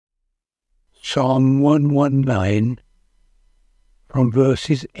Psalm 119 from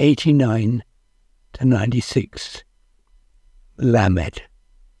verses 89 to 96. Lamedh.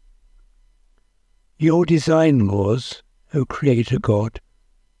 Your design laws, O Creator God,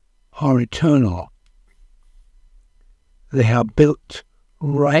 are eternal. They are built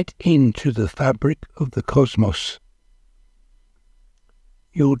right into the fabric of the cosmos.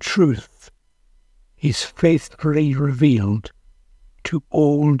 Your truth is faithfully revealed to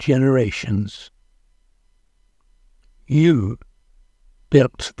all generations. You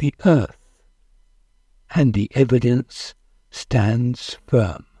built the earth, and the evidence stands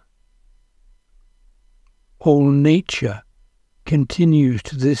firm. All nature continues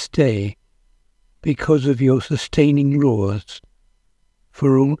to this day because of your sustaining laws,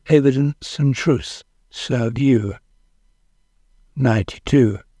 for all evidence and truth serve you.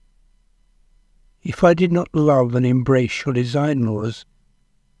 92. If I did not love and embrace your design laws,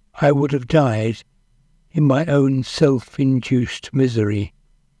 I would have died in my own self-induced misery.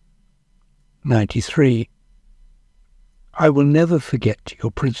 93. I will never forget your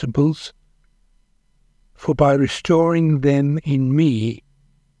principles, for by restoring them in me,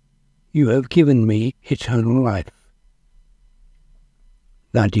 you have given me eternal life.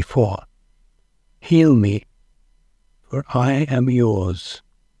 94. Heal me, for I am yours.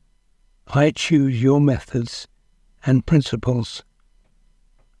 I choose your methods and principles.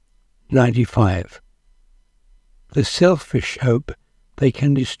 95. The selfish hope they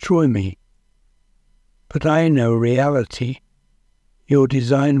can destroy me, but I know reality, your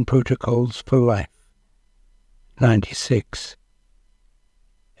design protocols for life. 96.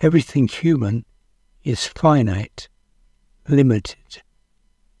 Everything human is finite, limited,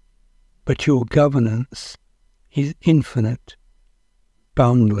 but your governance is infinite,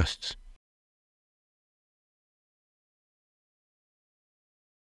 boundless.